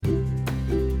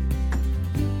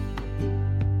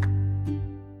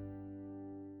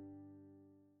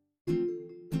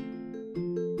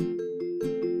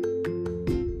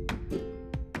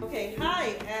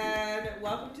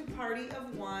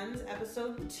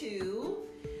episode 2.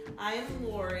 I am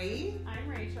Lori. I'm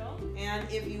Rachel.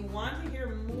 And if you want to hear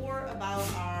more about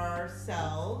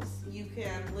ourselves, you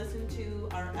can listen to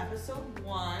our episode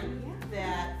 1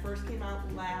 that first came out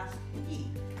last week.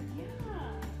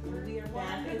 Yeah. We are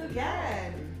back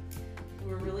again.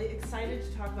 We're really excited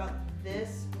to talk about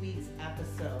this week's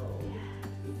episode.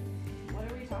 Yes.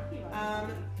 What are we talking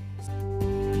about?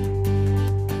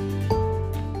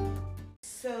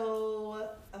 So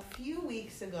a few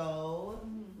weeks ago,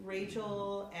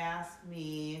 Rachel asked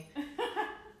me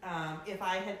if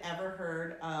I had ever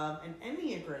heard of an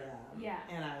Enneagram. Yeah.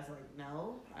 And I was like,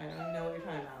 no, I don't even know what you're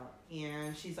talking about.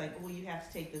 And she's like, well, you have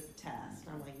to take this test.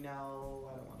 And I'm like, no,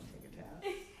 I don't want to take a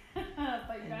test.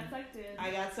 But you got sucked in.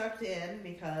 I got sucked in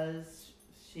because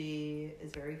she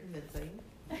is very convincing.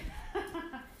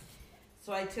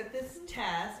 So I took this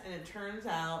test, and it turns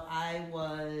out I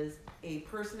was a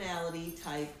personality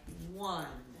type 1.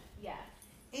 Yes.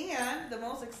 And the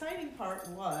most exciting part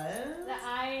was That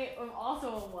I am also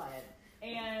a 1.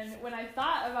 And when I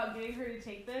thought about getting her to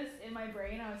take this, in my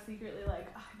brain I was secretly like,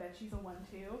 oh, I bet she's a 1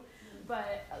 too.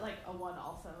 But like a 1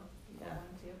 also. Yeah. A 1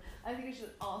 too. I think she's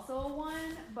also a 1,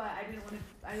 but I didn't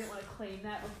want to claim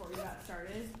that before we got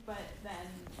started. But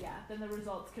then the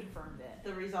results confirmed it.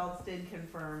 the results did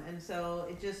confirm. And so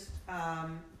it just,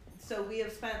 so we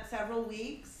have spent several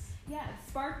weeks. Yeah, it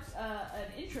sparked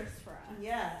an interest for us.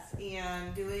 Yes,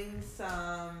 and doing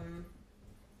some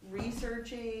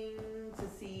researching to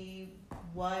see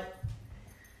what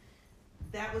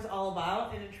that was all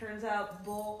about, and it turns out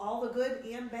all the good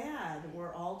and bad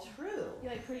were all true.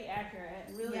 Yeah, like pretty accurate.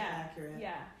 Really yeah. accurate.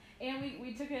 Yeah. And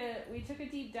we took a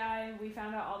deep dive. We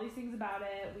found out all these things about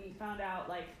it. We found out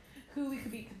like who we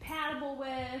could be compatible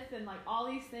with and like all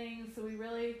these things. So we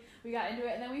got into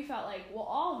it, and then we felt like, well,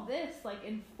 all of this like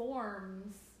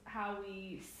informs how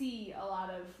we see a lot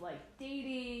of like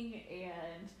dating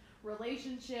and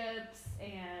relationships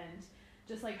and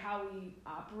just like how we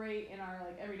operate in our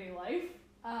like everyday life.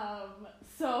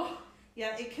 So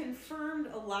Yeah, it confirmed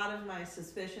a lot of my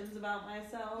suspicions about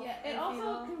myself. yeah, it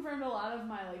also confirmed a lot of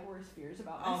my like worst fears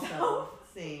about also myself.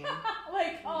 same.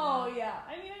 Like, oh yeah,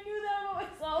 I mean, I knew that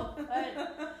about myself,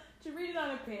 but to read it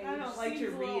on a page, I don't like to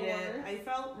seems a little read it. worse. I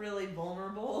felt really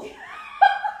vulnerable.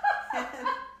 And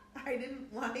I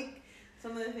didn't like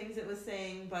some of the things it was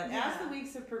saying, but as the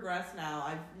weeks have progressed now,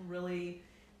 I've really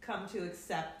come to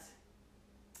accept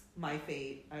my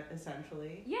fate,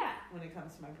 essentially, Yeah, when it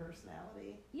comes to my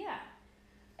personality. yeah.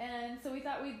 And so we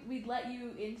thought we'd let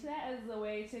you into that as a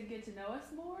way to get to know us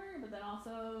more, but then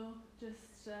also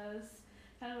just as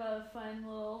kind of a fun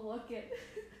little look at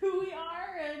who we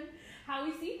are and how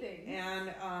we see things.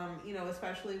 And,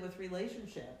 especially with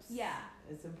relationships. Yeah.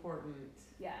 It's important.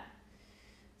 Yeah.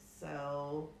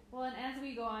 So, Well, and as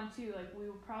we go on too, like we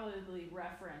will probably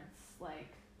reference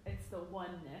like it's the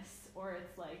oneness, or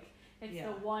it's like it's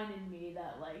Yeah. the one in me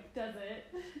that like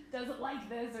doesn't like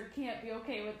this or can't be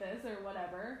okay with this or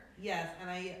whatever. yes, and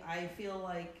I feel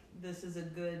like this is a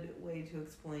good way to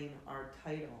explain our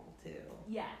title, too.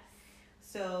 Yes.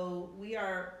 So, we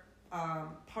are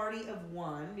party of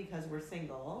 1 because we're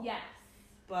single. Yes.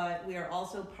 But we are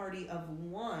also party of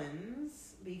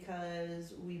 1s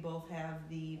because we both have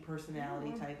the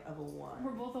personality type of a 1.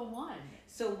 We're both a 1.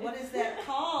 So what is that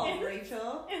called,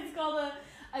 Rachel? It's called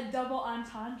a double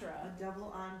entendre. A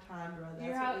double entendre. That's You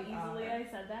hear how what we easily are. I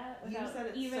said that? You Without said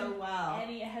it even so well.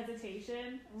 any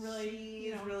hesitation.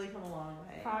 Really, She's really come a long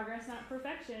way. progress, not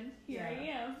perfection. Here I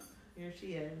am. Here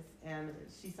she is, and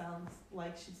she sounds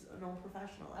like she's an old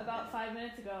professional. at About it. 5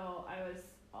 minutes ago, I was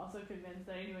also convinced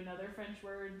that I knew another French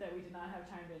word that we did not have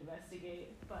time to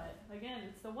investigate. But again,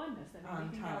 it's the oneness that made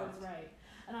me think I was right.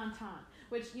 An entente.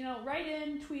 Which, write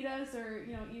in, tweet us, or,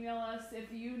 email us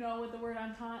if you know what the word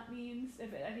entente means.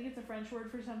 I think it's a French word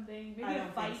for something. Maybe I a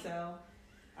don't fight. think so.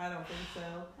 I don't think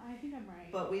so. I think I'm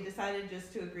right. But we decided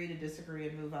just to agree to disagree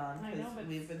and move on I know, because but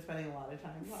we've been spending a lot of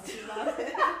time talking about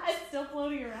it. It's still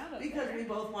floating around up Because there. we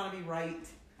both want to be right.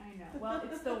 I know. Well,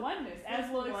 it's the oneness, as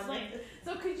we'll explain.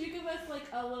 So could you give us like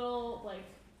a little like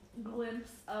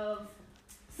glimpse of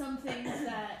some things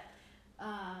that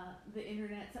the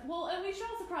internet and we should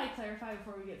also probably clarify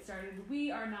before we get started,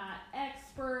 we are not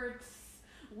experts.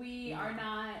 We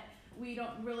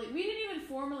didn't even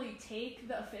formally take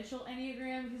the official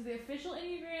Enneagram, because the official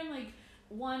Enneagram, like,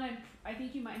 1, I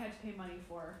think you might have to pay money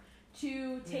for.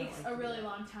 2, takes a really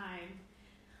long time.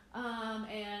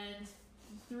 And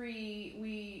 3,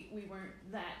 we weren't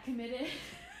that committed.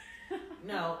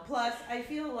 No, plus I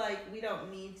feel like we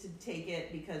don't need to take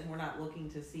it because we're not looking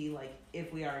to see like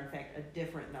if we are in fact a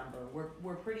different number.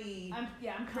 We're pretty I'm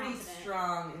pretty confident.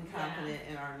 strong and confident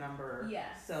in our number.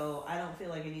 Yes. So I don't feel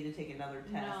like I need to take another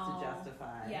test to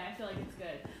justify. Yeah, I feel like it's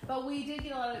good. But we did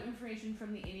get a lot of information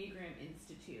from the Enneagram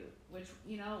Institute, which,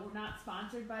 you know, we're not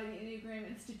sponsored by the Enneagram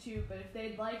Institute, but if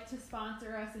they'd like to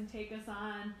sponsor us and take us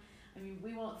on, I mean,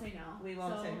 we won't say no. We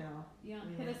won't say no. Yeah,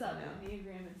 hit us up at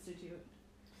Enneagram Institute.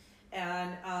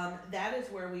 And that is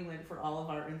where we went for all of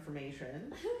our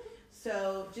information.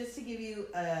 So just to give you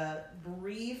a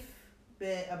brief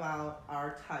bit about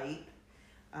our type,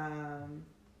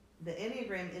 the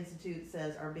Enneagram Institute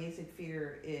says our basic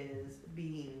fear is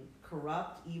being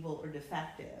corrupt, evil, or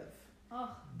defective.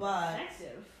 Oh, but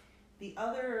defective. The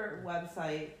other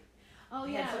website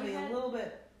had something a little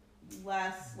bit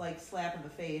less like slap in the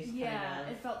face. Yeah, kind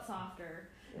of. It felt softer.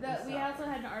 We softer. also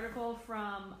had an article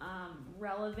from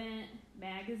Relevant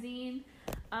magazine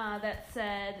that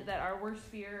said that our worst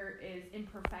fear is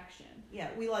imperfection. Yeah,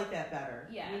 we like that better.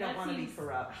 Yeah, we don't want to be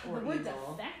corrupt or the word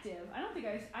evil. Defective. I don't think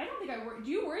I worry. Do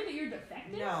you worry that you're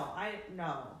defective? No.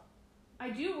 I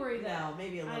do worry that. No,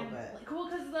 maybe a little bit. Like, well,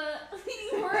 because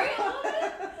you worry a little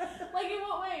bit. Like in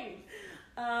what ways?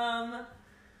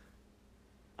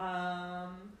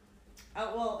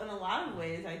 Well, in a lot of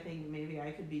ways, I think maybe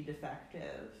I could be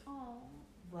defective. Oh.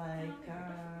 Like,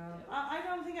 I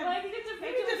don't think I'm. Well, I think it's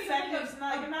defective. Maybe defective's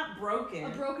not. Like, I'm not broken. A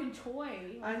broken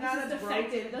toy. Like, I'm not a defective.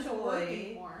 broken It doesn't toy. work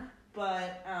anymore.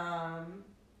 But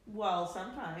well,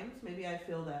 sometimes maybe I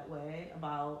feel that way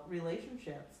about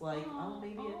relationships. Like,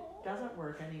 maybe it doesn't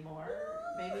work anymore.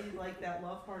 Maybe like that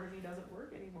love part of me doesn't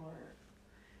work anymore.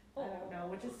 I don't know,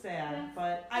 which is sad,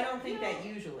 but I don't think that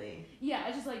usually. Yeah,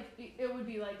 it's just like it would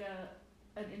be like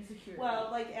an insecurity. Well,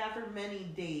 like after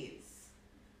many dates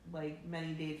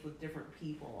with different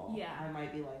people, I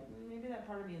might be like, maybe that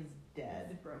part of me is dead.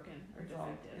 It's broken or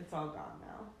defective. It's all gone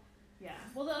now. Yeah.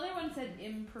 Well, the other one said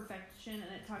imperfection, and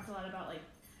it talked a lot about like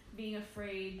being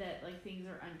afraid that like things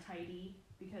are untidy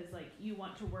because like you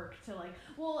want to work to like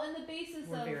and the basis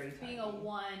of being a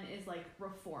 1 is like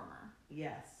reformer.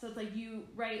 Yes. So it's like you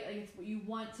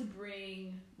want to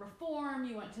bring reform,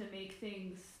 you want to make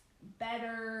things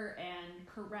better and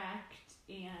correct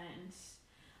and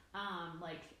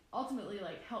like ultimately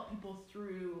like help people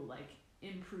through like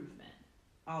improvement.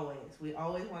 Always. We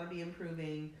always want to be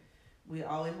improving. We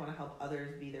always want to help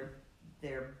others be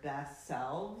their best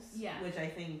selves. Yeah. Which I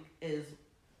think is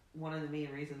one of the main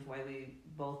reasons why we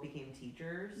both became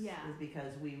teachers. Yeah. Is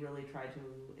because we really try to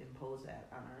impose that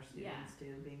on our students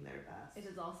too, being their best. It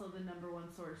is also the number one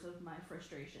source of my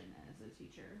frustration as a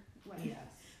teacher. When yes.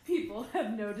 people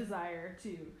have no desire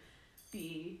to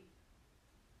be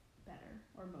better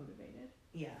or motivated.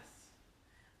 Yes.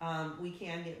 We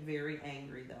can get very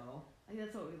angry though. I think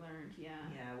that's what we learned, yeah.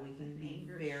 Yeah, we can be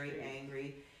very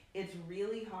angry. It's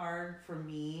really hard for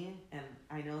me, and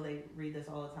I know they read this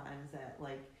all the time, is that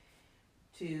like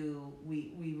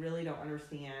we really don't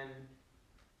understand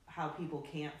how people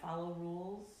can't follow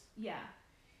rules. Yeah.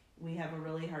 We have a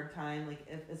really hard time, like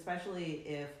especially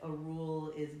if a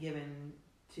rule is given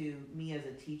to me as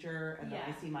a teacher and then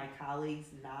I see my colleagues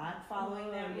not following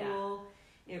that rule.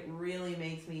 It really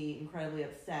makes me incredibly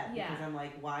upset because I'm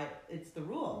like, why? It's the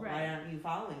rule. Right. Why aren't you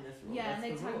following this rule? Yeah, That's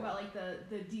and they talk rule. about like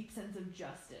the deep sense of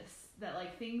justice, that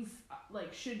like things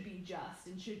like should be just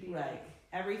and should be like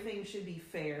everything should be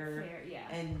fair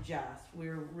and just.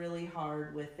 We're really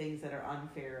hard with things that are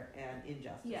unfair and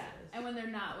injustices. Yeah, and when they're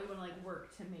not, we want to like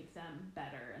work to make them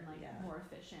better and like more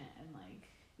efficient and like.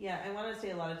 Yeah, I want to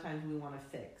say a lot of times we want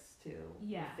to fix too.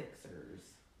 Yeah. We're fixers.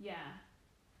 Yeah.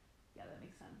 Yeah, that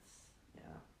makes sense. Yeah.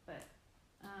 But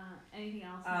anything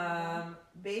else?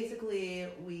 Basically,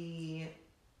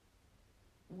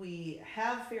 we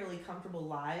have fairly comfortable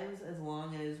lives as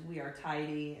long as we are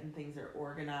tidy and things are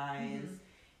organized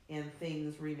and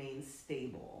things remain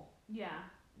stable. Yeah.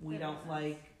 We don't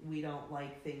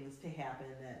like things to happen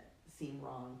that seem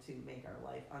wrong to make our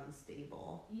life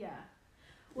unstable. Yeah.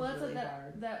 Well, that's really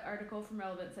what that article from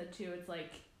Relevant said too. It's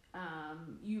like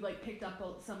you like picked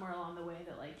up somewhere along the way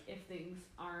that like if things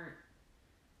aren't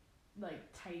like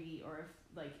tidy, or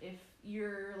if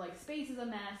your like space is a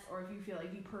mess, or if you feel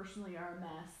like you personally are a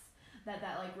mess, that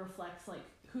like reflects like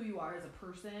who you are as a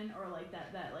person, or like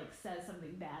that like says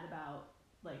something bad about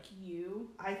like you.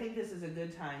 I think this is a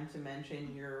good time to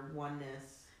mention your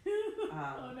oneness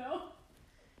oh no.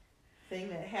 thing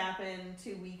that happened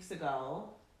 2 weeks ago.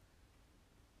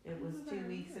 It was 2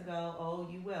 weeks ago. Oh,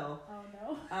 you will. Oh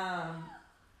no.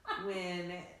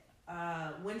 When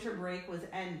winter break was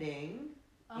ending.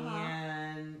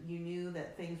 and you knew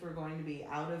that things were going to be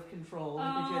out of control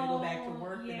because you had to go back to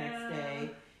work the next day.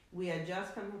 We had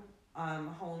just come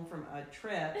home from a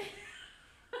trip,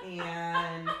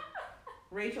 and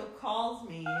Rachel calls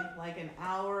me like an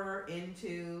hour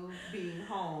into being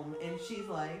home, and she's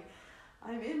like,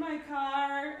 I'm in my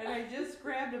car, and I just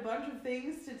grabbed a bunch of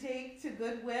things to take to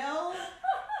Goodwill.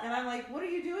 And I'm like, what are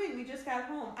you doing? We just got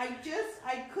home. I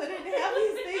couldn't have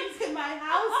these things in my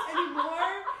house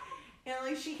anymore. And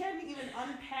like, she hadn't even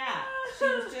unpacked. She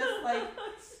was just like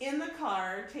in the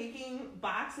car taking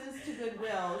boxes to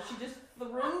Goodwill. She just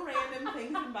threw random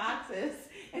things in boxes.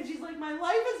 And she's like, my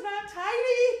life is not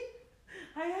tidy.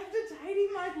 I have to tidy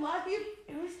my life.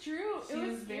 It was true. She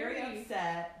was very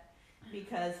upset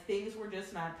because things were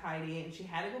just not tidy. And she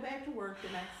had to go back to work the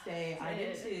next day. I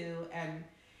did too. And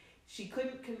she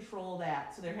couldn't control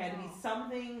that, so there had to be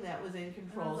something that was in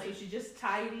control. Like, so she just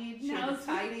tidied. Now's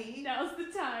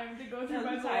the time to go through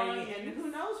my belongings. And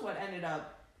who knows what ended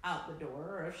up out the door,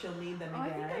 or if she'll need them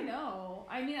again. I think I know.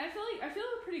 I mean, I feel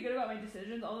pretty good about my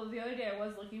decisions. Although the other day I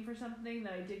was looking for something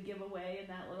that I did give away in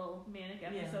that little manic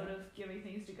episode of giving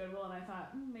things to Goodwill, and I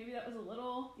thought maybe that was a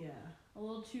little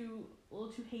too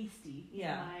hasty.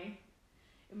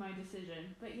 In my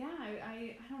decision. But yeah,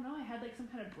 I don't know, I had like some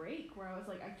kind of break where I was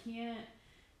like, I can't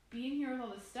be in here with all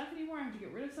this stuff anymore. I have to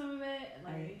get rid of some of it, and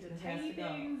like I need to tidy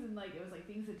things, and like it was like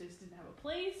things that just didn't have a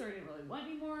place or I didn't really want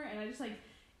anymore, and I just like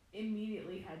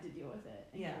immediately had to deal with it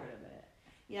and get rid of it.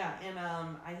 Yeah, and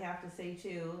I have to say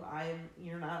too,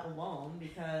 you're not alone,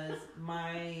 because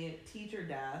my teacher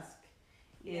desk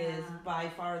is by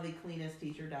far the cleanest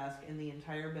teacher desk in the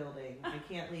entire building. I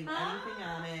can't leave anything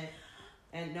on it.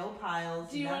 And no piles,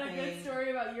 Do you nothing. want a good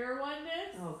story about your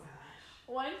oneness? Oh, gosh.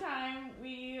 One time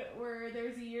there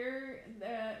was a year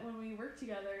that when we worked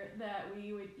together that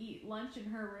we would eat lunch in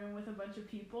her room with a bunch of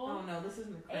people. Oh, no, this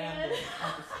isn't a crab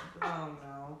episode. Oh,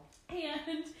 no.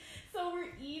 And so we're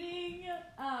eating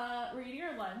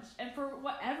our lunch, and for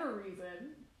whatever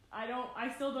reason, I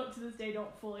still don't, to this day,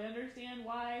 don't fully understand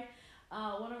why,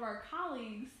 one of our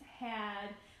colleagues had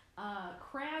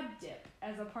crab dip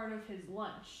as a part of his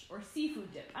lunch, or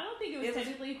seafood dip. I don't think it was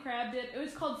technically crab dip. It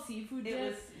was called seafood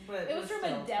dip. It was from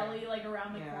a deli like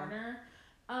around the corner.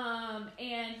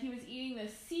 And he was eating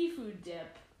this seafood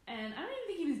dip, and I don't even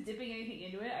think he was dipping anything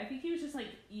into it. I think he was just like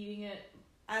eating it.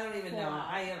 I don't even know.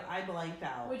 I blanked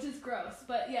out. Which is gross,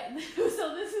 but yeah.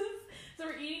 So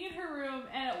we're eating in her room,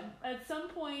 and at some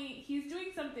point he's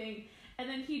doing something, and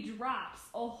then he drops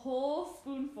a whole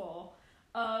spoonful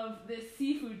of this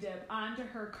seafood dip onto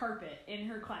her carpet in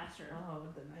her classroom. Oh,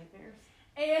 the nightmares.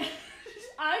 And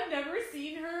I've never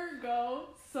seen her go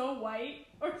so white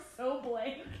or so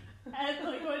blank at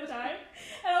like one time.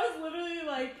 And I was literally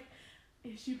like,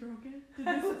 is she broken? Did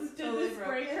this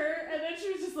break her? And then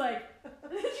she was just like,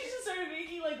 and then she just started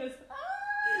making like this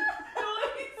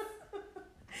noise.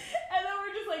 And then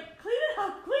we're just like, clean it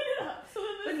up.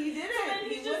 But he didn't. So then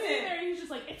he's just sitting there and he's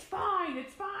just like, it's fine,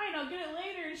 I'll get it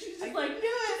later. And she's just like, we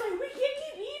can't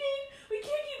keep eating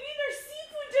their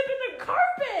seafood dip in the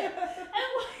carpet. And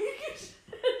like,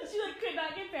 she like could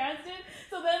not get past it.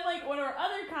 So then like one of our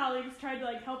other colleagues tried to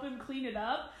like help him clean it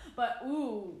up. But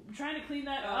trying to clean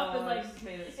that up, and like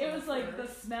it was like the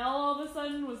smell all of a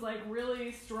sudden was like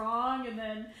really strong, and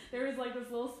then there was like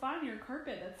this little spot in your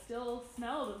carpet that still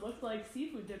smelled. It looked like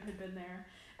seafood dip had been there.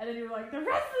 And then you were like, the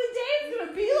rest of the day is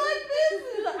gonna be like this.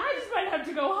 And like, I just might have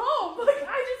to go home. Like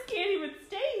I just can't even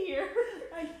stay here.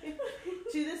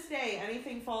 To this day,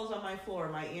 anything falls on my floor,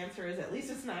 my answer is at least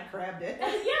it's not crab dip. Yeah,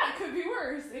 it could be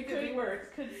worse. It could be worse.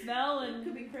 Could smell and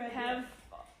could be crab have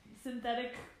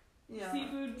synthetic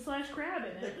seafood / crab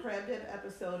in it. The crab dip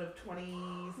episode of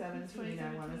 2017,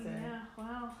 I want to say. Yeah,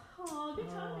 wow. Oh, good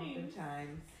times. Good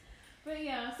times. But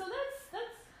yeah, so that's.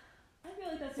 I feel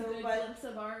like that's a good glimpse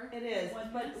of our. It is,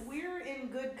 oneness. but we're in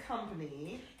good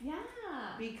company. Yeah.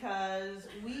 Because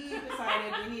we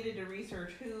decided we needed to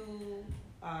research who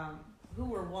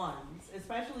were ones,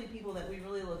 especially people that we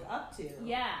really look up to.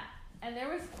 Yeah, and there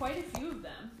was quite a few of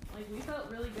them. Like we felt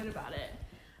really good about it.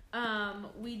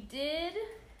 We did.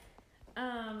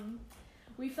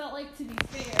 We felt like, to be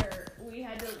fair, we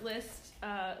had to list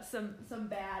some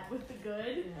bad with the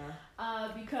good.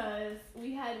 Yeah. Because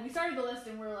we started the list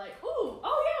and we're like, oh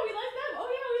yeah, we like them. Oh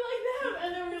yeah, we like them.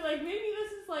 And then we're like, maybe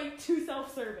this is like too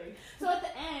self-serving. So at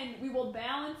the end, we will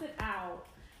balance it out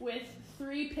with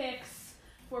 3 picks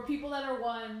for people that are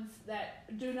ones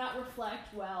that do not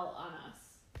reflect well on us.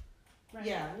 Right.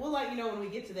 Yeah, we'll let you know when we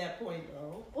get to that point,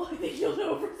 though. Well, I think you'll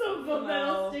know for some of them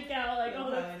that'll stick out. Like,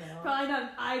 that's probably not an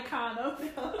icon of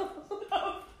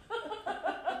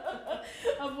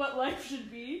of what life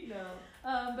should be. No.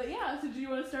 But yeah, so do you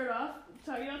want to start off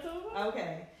talking about some of them?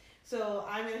 Okay. So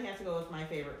I'm going to have to go with my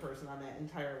favorite person on that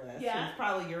entire list. Yeah. It's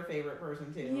probably your favorite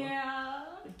person, too. Yeah.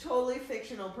 Totally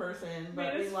fictional person,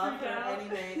 but we love her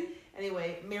anyway.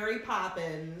 Anyway, Mary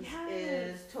Poppins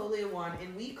is totally a one,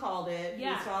 and we called it.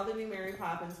 Yeah. We saw the new Mary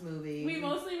Poppins movie. We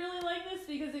mostly really like this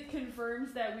because it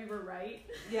confirms that we were right.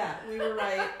 Yeah, we were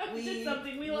right. Which is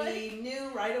something we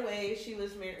knew right away she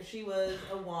was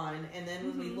a one, and then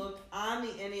when we looked on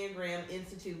the Enneagram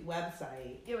Institute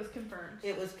website, it was confirmed.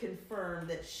 It was confirmed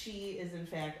that she is in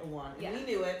fact a one, and yeah. we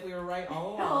knew it. We were right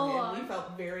all along, and we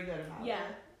felt very good about it. Yeah.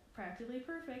 Practically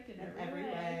perfect in every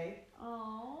way.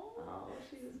 Oh,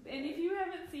 she was good. And if you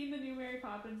haven't seen the new Mary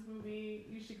Poppins movie,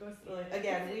 you should go see it.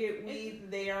 Again,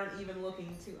 they aren't even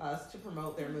looking to us to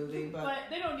promote their movie, but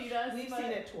they don't need us. We've seen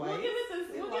it twice. We'll give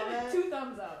it 2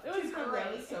 thumbs up. It was great.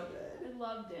 It was so good. I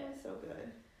loved it. It was so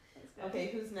good. Okay,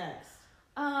 who's next?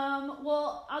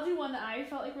 Well, I'll do one that I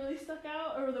felt like really stuck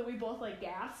out, or that we both like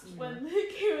gasped when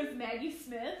it was Maggie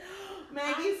Smith.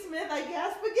 Maggie Smith, I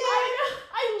gasped again.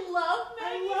 I love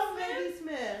Maggie Smith. I love Maggie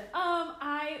Smith.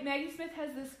 Maggie Smith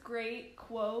has this great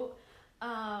quote,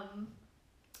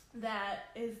 that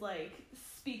is like,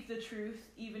 speak the truth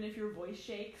even if your voice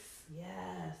shakes.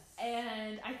 Yes.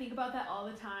 And I think about that all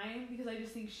the time because I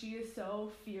just think she is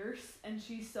so fierce and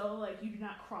she's so like, you do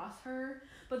not cross her.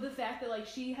 But the fact that like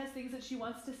she has things that she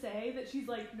wants to say that she's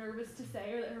like nervous to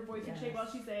say, or that her voice would shake while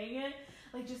she's saying it,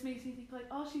 like just makes me think like,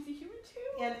 oh, she's a human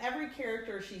too. And every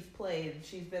character she's played,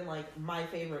 she's been like my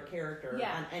favorite character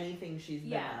on anything she's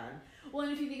been on. Well,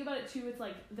 and if you think about it too, it's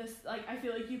like this, like I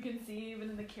feel like you can see even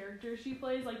in the character she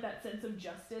plays, like that sense of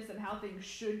justice and how things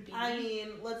should be. I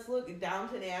mean, let's look at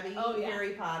Downton Abbey,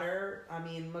 Harry Potter. I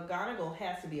mean, McGonagall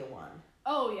has to be a one.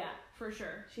 Oh yeah, for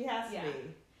sure. She has to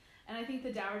be. And I think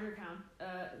the Dowager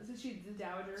isn't she the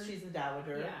Dowager? She's the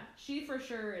Dowager. Yeah, she for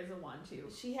sure is a one too.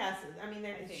 She has to. I mean,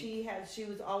 she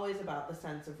was always about the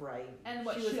sense of right. And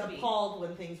what she was appalled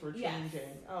when things were changing.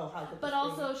 Yes. Oh, how could But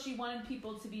also, she wanted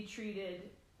people to be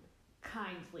treated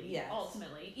kindly.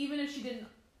 Ultimately, even if she didn't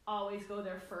always go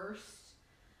there first.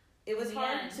 It was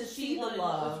hard to see the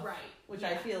love, which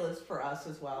I feel is for us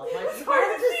as well. It's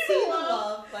hard to see the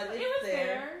love, but it was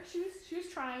there. She was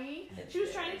trying. She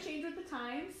was trying to change with the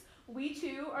times. We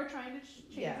too are trying to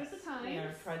change with the times. We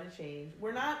are trying to change.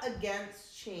 We're not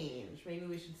against change. Maybe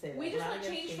we should say that. We just want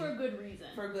change for a good reason.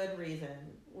 For a good reason.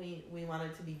 We want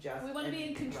it to be just. We want to be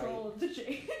in control of the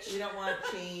change. We don't want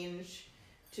change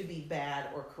to be bad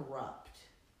or corrupt,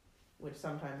 which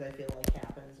sometimes I feel like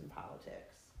happens in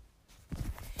politics.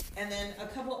 And then a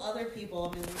couple other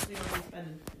people. I mean, we don't really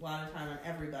spend a lot of time on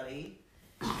everybody.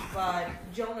 But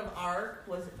Joan of Arc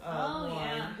was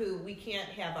one who we can't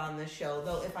have on this show.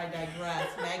 Though, if I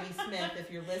digress, Maggie Smith, if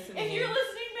you're listening,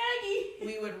 Maggie,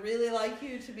 we would really like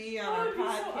you to be on our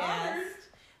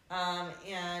podcast.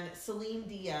 And Celine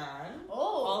Dion.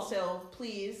 Also,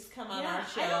 please come on our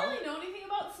show. I don't really know anything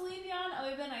about Celine Dion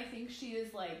other than I think she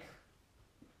is like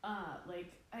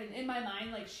in my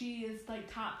mind, like she is like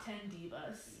top 10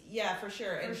 divas. Yeah, for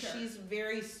sure. And she's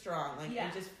very strong. Like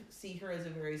I just see her as a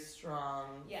very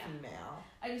strong female.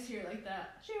 I just hear like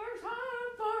that. She works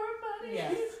hard for money.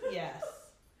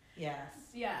 Yes.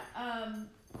 Yeah.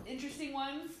 Interesting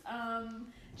ones.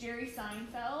 Jerry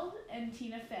Seinfeld and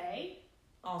Tina Fey.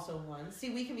 Also one. See,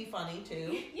 we can be funny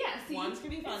too. See, ones can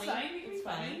be funny. It's fine. We can be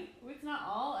funny. It's not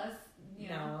all us,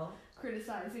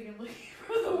 criticizing and looking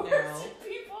for the worst in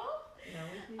people.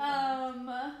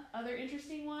 Other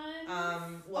interesting ones.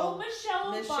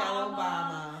 Michelle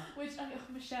Obama. Which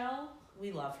Michelle.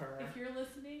 We love her. If you're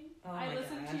listening, I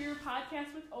listened to your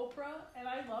podcast with Oprah and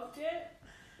I loved it.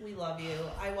 We love you.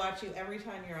 I watch you every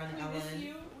time you're on Ellen. Miss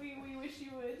you. We wish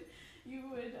you would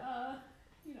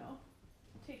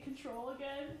take control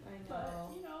again. I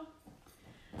know.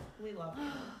 But, we love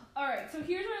you. All right, so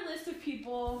here's our list of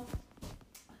people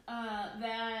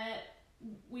that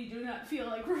we do not feel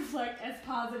like reflect as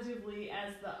positively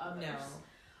as the others. No.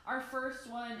 Our first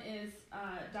one is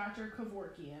Dr.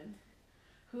 Kevorkian,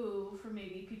 who, for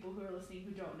maybe people who are listening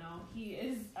who don't know, he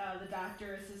is the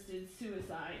doctor-assisted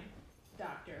suicide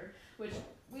doctor, which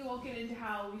we won't get into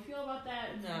how we feel about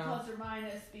that, plus or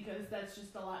minus, because that's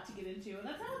just a lot to get into, and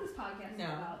that's not what this podcast is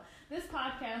about. This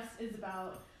podcast is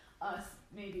about us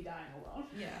maybe dying alone.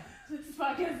 Yeah. This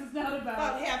podcast is not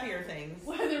about happier things.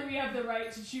 Whether we have the right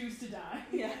to choose to die.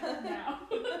 Yeah. Now.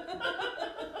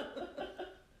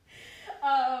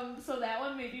 So that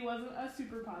one maybe wasn't a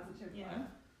super positive one.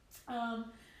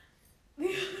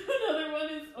 Another one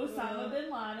is Osama bin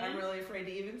Laden. I'm really afraid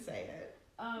to even say it.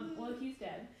 Well, he's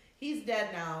dead. He's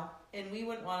dead now, and we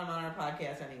wouldn't want him on our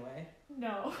podcast anyway.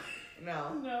 No.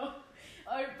 No.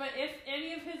 But if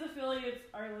any of his affiliates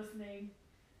are listening,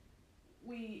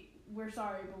 we're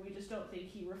sorry, but we just don't think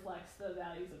he reflects the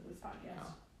values of this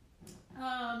podcast.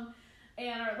 No.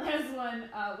 And our last one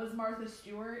was Martha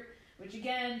Stewart, which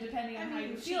again, depending on how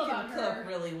you feel about her, she can cook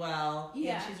really well.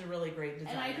 Yeah, and she's a really great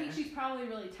designer. And I think she's probably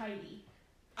really tidy.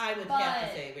 I would have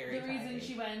to say very tidy. The reason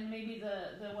she went, maybe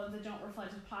the ones that don't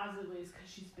reflect as positively, is because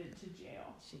she's been to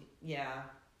jail.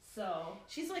 So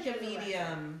she's like a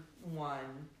medium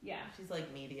one. Yeah, she's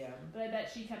like medium. But I bet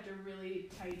she kept a really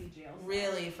tidy jail cell.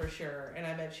 Really, for sure, and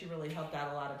I bet she really helped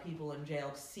out a lot of people in jail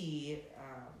to see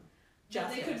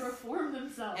justice. That they could reform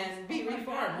themselves and be reformed.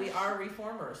 Gosh. We are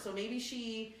reformers, so maybe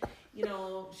she.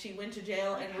 She went to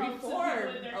jail and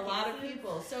reformed a lot of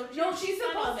people. So she's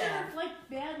supposed to reflect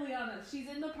badly on us. She's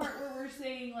in the part where we're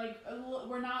saying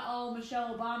we're not all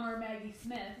Michelle Obama or Maggie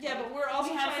Smith. Yeah, but we're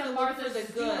also trying to look for the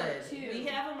good. Too. We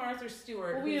have a Martha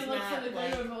Stewart. Well, we didn't look for the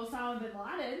good of Osama bin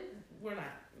Laden. We're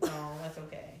not. No, that's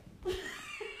okay.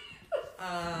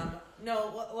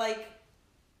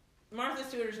 Martha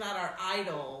Stewart is not our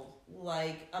idol.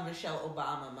 Like a Michelle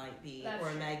Obama might be, or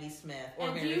a Maggie Smith, or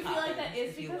and Mary do you Poppins, feel like that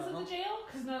is because of the jail?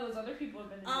 Because none of those other people have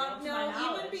been in jail.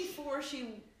 No, even before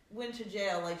she went to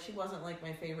jail, she wasn't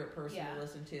my favorite person to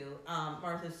listen to.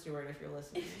 Martha Stewart, if you're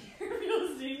listening,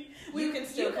 you can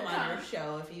still come on our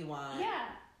show if you want. Yeah.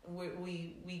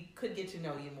 We could get to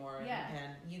know you more,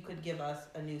 and you could give us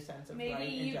a new sense of right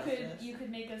and justice. Maybe you could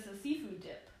make us a seafood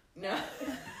dip. No.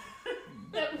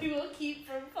 That we will keep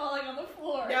from falling on the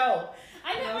floor. No.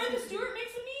 I know Martha Stewart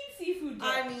makes a mean seafood dip.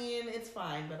 I mean, it's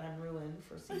fine, but I'm ruined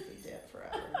for seafood dip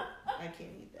forever. I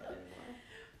can't eat that anymore.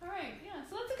 All right, yeah.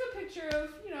 So that's a good picture of,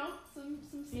 some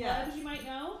celebs you might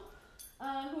know,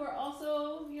 who are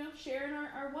also, sharing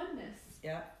our oneness.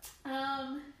 Yeah.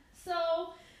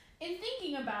 So in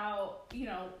thinking about,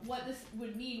 what this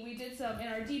would mean, we did some in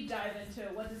our deep dive into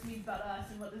what this means about us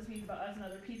and what this means about us and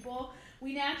other people.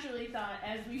 We naturally thought,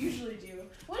 as we usually do,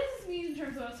 what does this mean in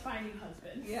terms of us finding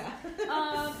husbands? Yeah.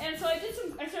 And so I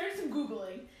started some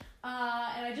Googling,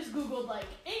 and I just Googled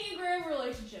Enneagram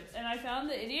relationships, and I found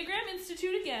the Enneagram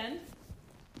Institute again,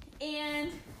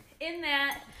 and in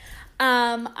that,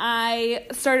 I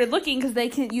started looking because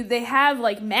they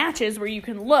have matches where you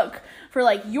can look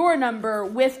for your number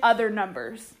with other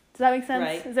numbers. Does that make sense?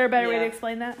 Right. Is there a better way to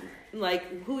explain that?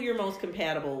 Who you're most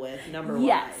compatible with,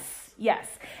 number-wise. Yes.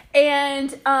 And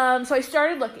so I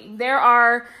started looking. There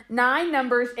are 9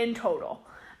 numbers in total.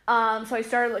 So I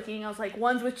started looking. I was like,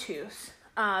 ones with 2s.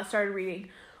 Started reading.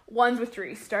 Ones with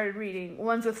 3s. Started reading.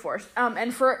 Ones with 4s.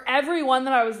 And for every one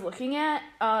that I was looking at,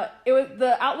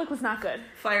 the outlook was not good.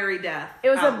 Fiery death. It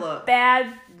was a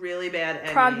bad, really bad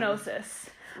ending. Prognosis.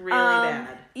 Really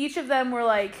bad. Each of them were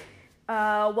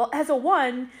as a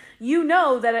 1, you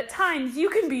know that at times you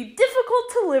can be difficult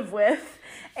to live with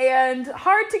and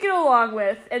hard to get along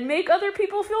with and make other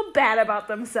people feel bad about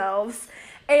themselves.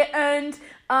 And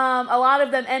a lot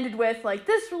of them ended with,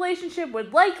 this relationship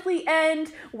would likely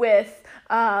end with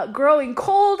growing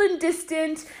cold and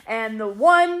distant and the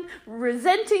one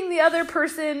resenting the other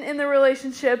person in the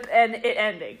relationship and it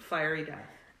ending. Fiery death.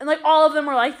 And, all of them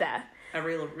were like that.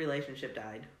 Every relationship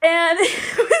died. And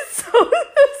it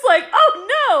was like, oh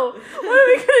no, what are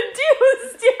we going to do?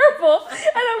 This is terrible.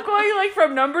 And I'm going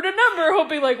from number to number,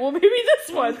 hoping well, maybe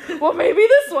this one. Well, maybe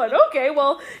this one.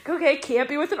 Okay, can't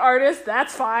be with an artist.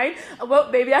 That's fine. Well,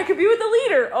 maybe I could be with the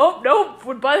leader. Oh, nope,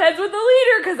 would butt heads with the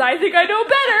leader because I think I know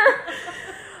better.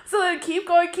 So then keep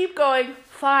going.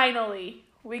 Finally,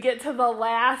 we get to the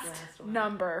last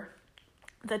number.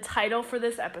 The title for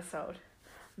this episode.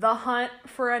 The Hunt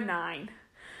for a 9.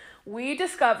 We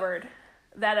discovered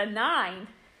that a 9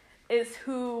 is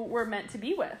who we're meant to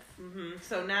be with. Mm-hmm.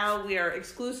 So now we are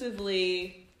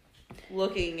exclusively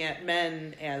looking at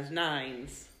men as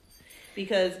 9s.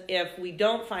 Because if we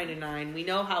don't find a 9, we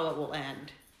know how it will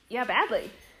end. Yeah, badly.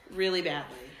 Really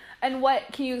badly. And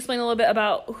can you explain a little bit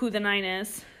about who the 9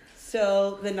 is?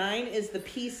 So the 9 is the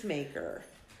peacemaker.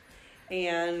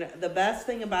 And the best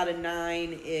thing about a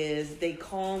 9 is they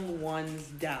calm ones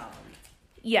down.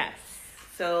 Yes.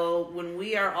 So when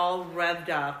we are all revved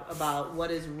up about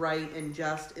what is right and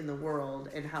just in the world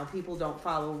and how people don't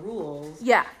follow rules,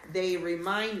 they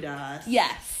remind us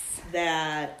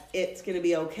that it's going to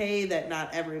be okay that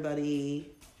not everybody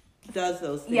does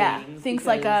those things. Yeah, thinks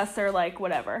like us or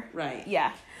whatever. Right.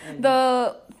 Yeah.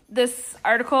 This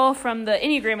article from the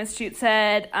Enneagram Institute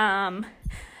said,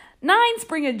 9s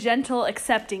bring a gentle,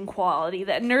 accepting quality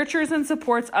that nurtures and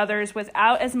supports others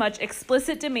without as much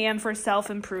explicit demand for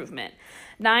self-improvement.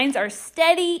 9s are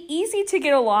steady, easy to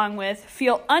get along with,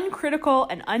 feel uncritical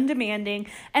and undemanding,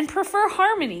 and prefer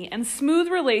harmony and smooth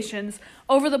relations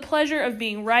over the pleasure of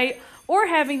being right or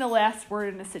having the last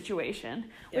word in a situation.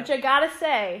 Which I gotta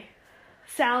say,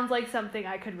 sounds like something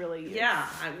I could really use. Yeah,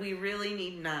 we really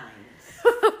need 9s.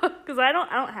 Because I don't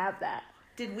have that.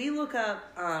 Did we look up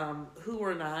who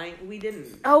were 9? We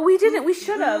didn't. Oh, we didn't. We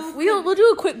should have. We'll do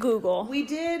a quick Google. We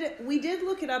did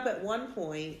look it up at one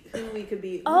point who we could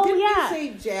be. Oh, didn't yeah. we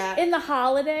say Jack? In The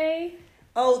Holiday.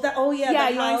 Yeah. Yeah,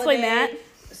 The you want to explain that?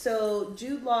 So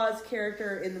Jude Law's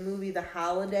character in the movie The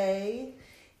Holiday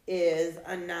is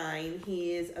a 9.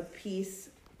 He is a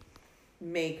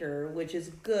peacemaker, which is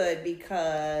good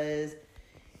because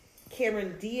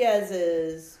Cameron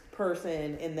Diaz's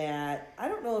person in that, I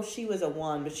don't know if she was a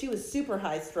 1, but she was super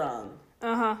high strung.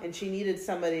 And she needed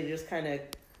somebody to just kind of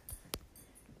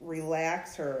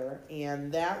relax her,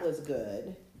 and that was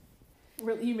good.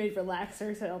 You made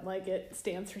relaxer sound like it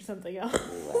stands for something else.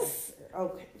 Relaxer.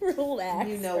 Okay. Relaxer.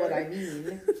 You know what I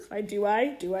mean. Do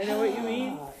I know what you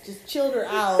mean? Just chilled her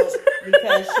out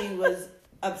because she was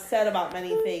upset about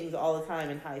many things all the time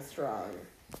and high strung.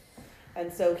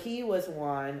 And so he was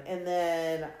 1. And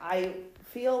then I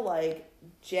feel like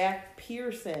Jack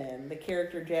Pearson, the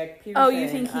character Jack Pearson. Oh, you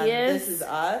think he is? This Is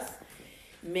Us,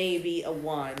 maybe a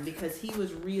 1 because he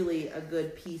was really a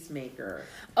good peacemaker.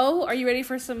 Oh, are you ready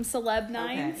for some celeb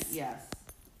 9s? Okay, yes.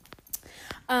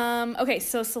 Okay,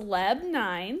 so celeb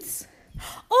 9s.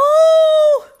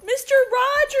 Oh, Mr.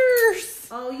 Rogers!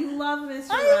 Oh, you love Mr. Rogers.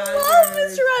 I love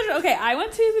Mr. Rogers. Okay, I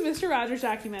went to the Mr. Rogers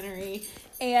documentary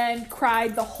and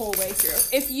cried the whole way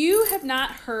through. If you have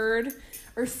not heard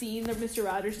or seen the Mr.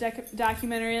 Rogers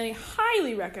documentary, I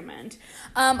highly recommend.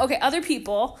 Okay, other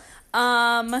people.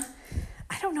 I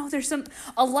don't know. There's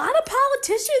a lot of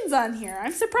politicians on here.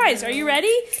 I'm surprised. Are you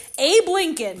ready? Abe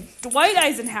Lincoln, Dwight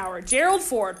Eisenhower, Gerald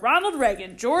Ford, Ronald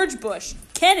Reagan, George Bush,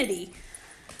 Kennedy,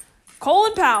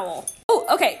 Colin Powell. Oh,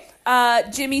 okay.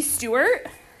 Jimmy Stewart.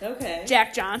 Okay.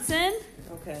 Jack Johnson.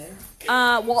 Okay.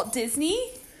 Walt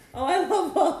Disney. Oh, I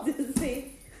love Walt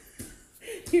Disney.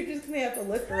 You're just going to have to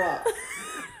lift her up.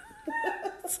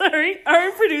 Sorry,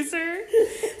 our producer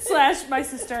 / my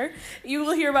sister. You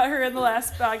will hear about her in the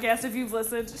last podcast if you've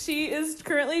listened. She is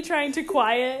currently trying to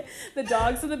quiet the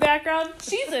dogs in the background.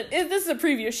 This is a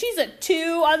preview. She's a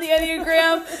 2 on the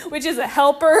Enneagram, which is a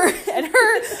helper, and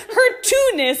her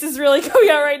 2-ness is really coming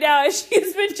out right now as she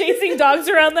has been chasing dogs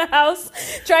around the house,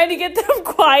 trying to get them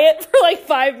quiet for like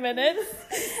 5 minutes,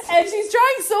 and she's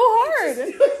trying so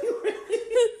hard.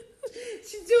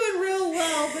 She's doing real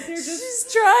well, but they're just...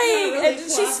 She's trying, really and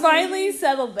she's finally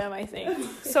settled them, I think.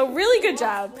 So really good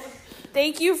job.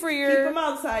 Thank you for your... Keep him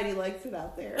outside. He likes it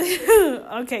out there.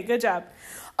 Okay, good job.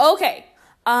 Okay.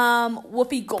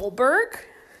 Whoopi Goldberg.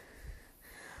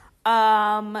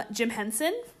 Jim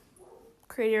Henson,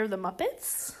 creator of The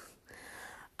Muppets.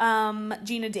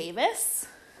 Gina Davis.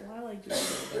 Oh, I like Gina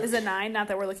Davis. Is a 9, not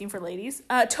that we're looking for ladies.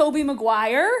 Tobey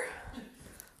Maguire.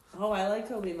 Oh, I like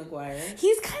Tobey Maguire.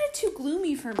 He's kind of too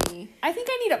gloomy for me. I think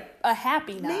I need a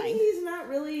happy 9. Maybe he's not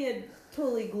really a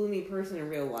totally gloomy person in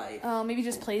real life. Oh, maybe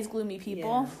just plays gloomy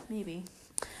people. Yeah. Maybe.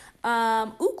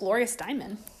 Gloria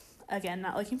Steinem. Again,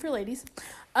 not looking for ladies.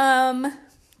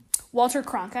 Walter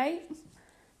Cronkite,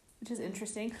 which is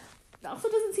interesting. Also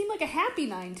doesn't seem like a happy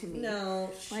 9 to me. No,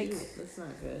 like, that's not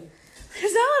good.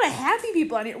 There's not a lot of happy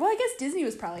people on here. Well, I guess Disney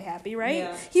was probably happy, right?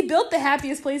 Yeah. He built the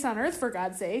happiest place on earth, for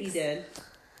God's sake. He did.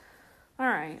 All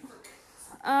right.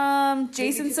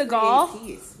 Jason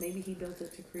Segel. Maybe he built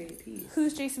it to create peace.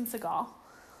 Who's Jason Segel?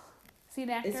 Is he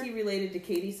an actor? Is he related to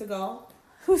Katie Sagal?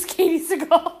 Who's Katie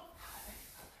Sagal?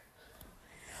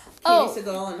 Katie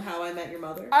Sagal on How I Met Your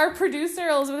Mother? Our producer,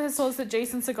 Elizabeth, has told us that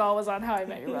Jason Segel was on How I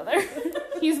Met Your Mother.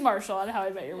 He's Marshall on How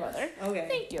I Met Your Mother. Okay.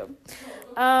 Thank you.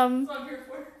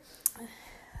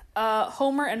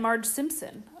 Homer and Marge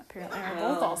Simpson apparently are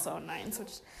both also 9s,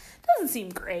 which doesn't seem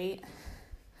great.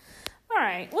 All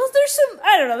right. Well, there's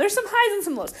some highs and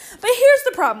some lows. But here's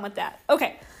the problem with that.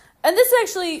 Okay. And this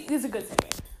actually is a good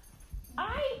segue.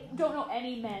 I don't know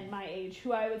any men my age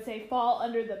who I would say fall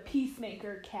under the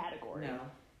peacemaker category. No.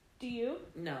 Do you?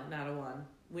 No, not a 1.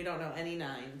 We don't know any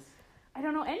 9s. I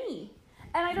don't know any.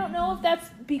 And I don't know if that's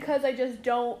because I just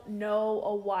don't know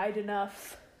a wide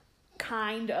enough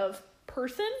kind of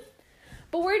person.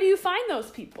 But where do you find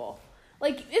those people?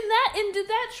 Like, in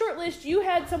that short list, you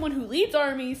had someone who leads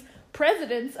armies,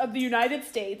 presidents of the United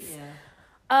States,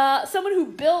 someone who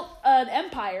built an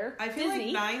empire. I feel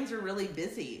Disney. like 9s are really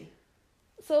busy.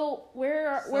 So where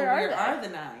are they? Where are the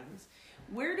 9s?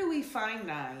 Where do we find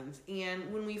 9s?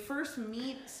 And when we first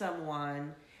meet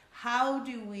someone, how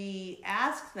do we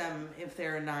ask them if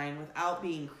they're a 9 without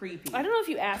being creepy? I don't know if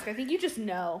you ask. I think you just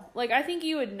know. Like, I think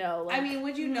you would know. Like, I mean,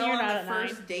 would you know on the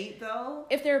first date, though?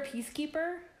 If they're a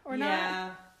peacekeeper or not?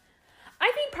 Yeah.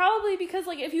 I think probably because,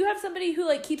 like, if you have somebody who,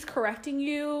 like, keeps correcting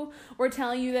you or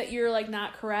telling you that you're, like,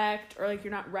 not correct or, like, you're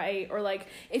not right, or, like,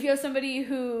 if you have somebody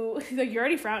who, like, you're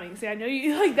already frowning. See, I know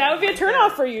you, like, that would be a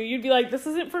turnoff for you. You'd be like, this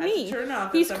isn't for me. That's a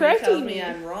turnoff. He's correcting me.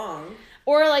 I'm wrong.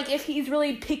 Or, like, if he's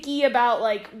really picky about,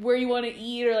 like, where you want to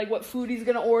eat or, like, what food he's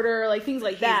going to order, like, things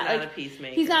like that. He's not like, a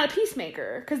peacemaker. He's not a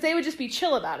peacemaker. Because they would just be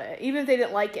chill about it, even if they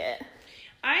didn't like it.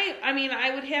 I mean,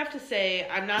 I would have to say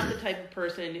I'm not the type of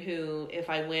person who, if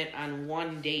I went on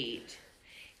one date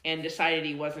and decided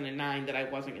he wasn't a 9, that I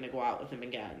wasn't going to go out with him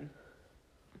again.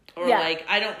 Or, like,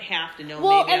 I don't have to know.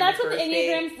 Well, and that's what the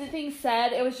Enneagram thing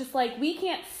said. It was just like, we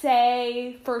can't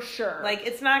say for sure. Like,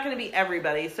 it's not going to be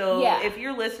everybody. So, if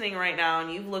you're listening right now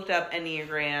and you've looked up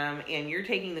Enneagram and you're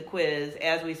taking the quiz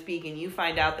as we speak and you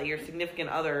find out that your significant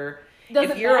other,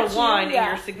 if you're a 1 and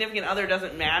your significant other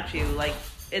doesn't match you, like,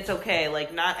 it's okay.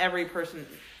 Like, not every person,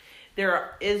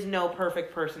 there is no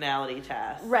perfect personality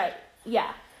test. Right.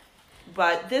 Yeah.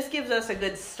 But this gives us a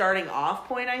good starting off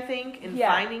point, I think, in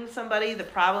finding somebody. The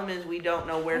problem is we don't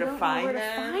know where to find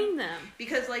them.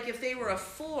 Because, like, if they were a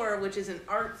 4, which is an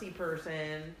artsy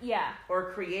person,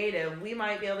 or creative, we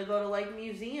might be able to go to, like,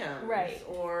 museums,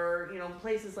 or, you know,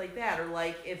 places like that. Or,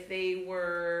 like, if they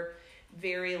were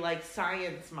very, like,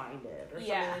 science-minded or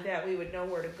something like that, we would know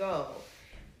where to go.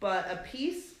 But a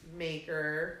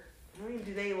peacemaker, I mean,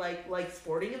 do they like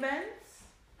sporting events?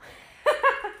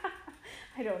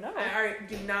 I don't know.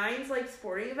 Do 9s like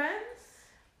sporting events?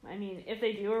 I mean, if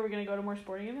they do, are we going to go to more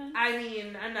sporting events? I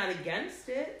mean, I'm not against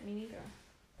it. Me neither.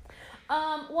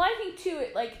 Well, I think, too,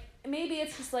 like, maybe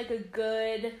it's just, like, a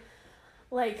good,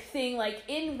 like, thing, like,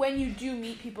 in when you do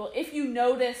meet people, if you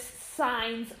notice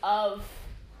signs of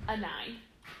a 9.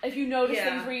 If you notice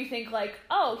things where you think, like,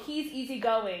 oh, he's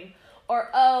easygoing, or,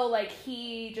 oh, like,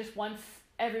 he just wants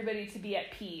everybody to be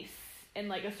at peace in,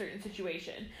 like, a certain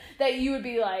situation, that you would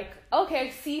be like,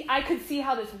 okay, see, I could see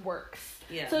how this works.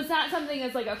 Yeah. So it's not something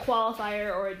that's, like, a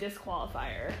qualifier or a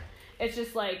disqualifier. It's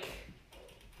just, like,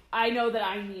 I know that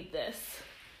I need this.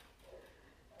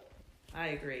 I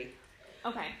agree.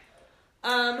 Okay.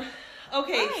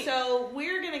 Okay, so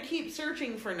we're going to keep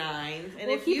searching for 9s,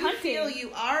 and if you feel you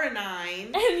are a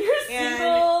 9,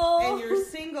 and you're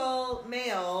single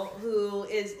male who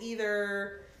is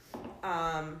either,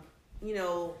 you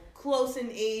know, close in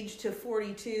age to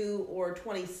 42 or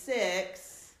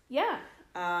 26, you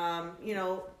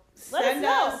know, send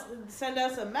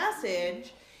us a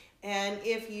message. And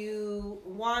if you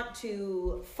want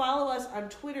to follow us on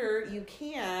Twitter, you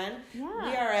can. We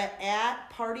are at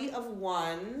Party of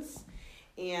Ones.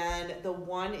 And the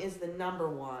 1 is the number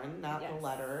 1, not the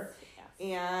letter.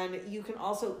 Yes. And you can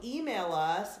also email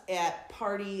us at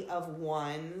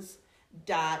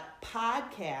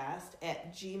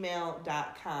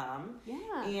partyofones.podcast@gmail.com.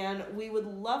 Yeah. And we would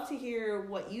love to hear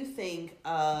what you think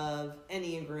of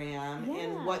Enneagram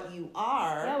and what you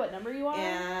are. Yeah, what number you are.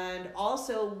 And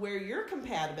also where your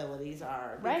compatibilities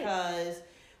are. Right. Because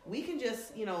we can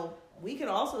just, you know, we could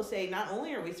also say not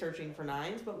only are we searching for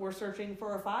 9s, but we're searching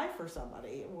for a 5 for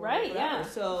somebody. Or whatever. Yeah.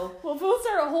 So we'll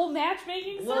start a whole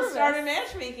matchmaking service. We'll start a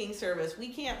matchmaking service. We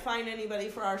can't find anybody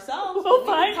for ourselves. We'll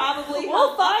find love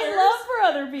for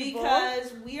other people.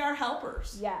 Because we are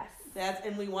helpers. Yes.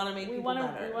 And we want to make people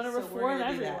better. We want to reform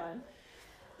everyone.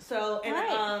 So,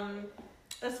 and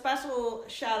a special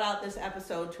shout out this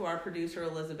episode to our producer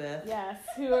Elizabeth. Yes,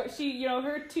 her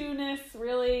two-ness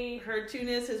really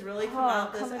has really come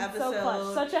out this episode. So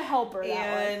clutch. Such a helper.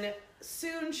 And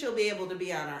soon she'll be able to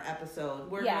be on our episode.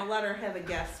 We're gonna let her have a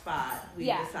guest spot. We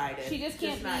decided. She just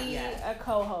can't be a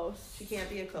co-host. She can't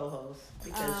be a co-host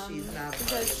because she's not a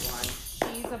party of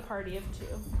 1. She's a party of 2.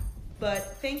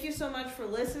 But thank you so much for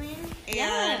listening.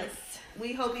 And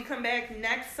we hope you come back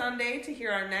next Sunday to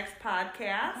hear our next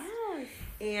podcast. Yes.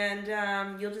 And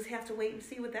you'll just have to wait and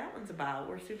see what that one's about.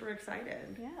 We're super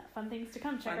excited. Yeah, fun things to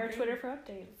come. Check our Twitter for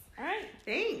updates. All right.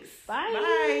 Thanks. Bye.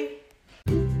 Bye.